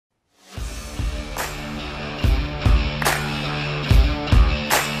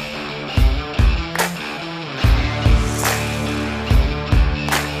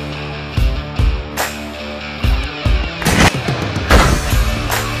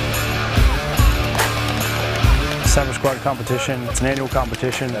SAPPER Squad Competition. It's an annual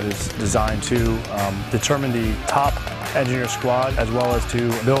competition that is designed to determine the top engineer squad, as well as to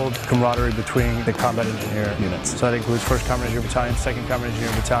build camaraderie between the combat engineer units. So that includes 1st Combat Engineer Battalion, 2nd Combat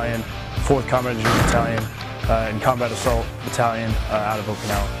Engineer Battalion, 4th Combat Engineer Battalion, and Combat Assault Battalion out of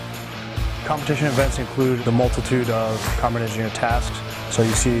Okinawa. Competition events include the multitude of combat engineer tasks. So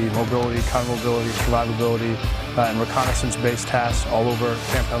you see mobility, counter-mobility, survivability, and reconnaissance-based tasks all over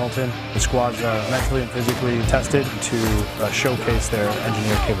Camp Pendleton. The squads are mentally and physically tested to showcase their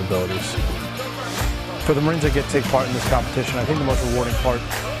engineer capabilities. For the Marines that get to take part in this competition, I think the most rewarding part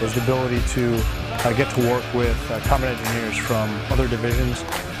is the ability to get to work with combat engineers from other divisions.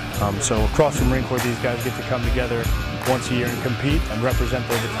 So across the Marine Corps, these guys get to come together once a year and compete and represent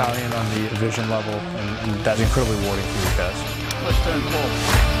their battalion on the division level, and that's incredibly rewarding for these guys. Let's turn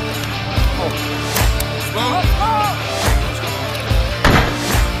 4.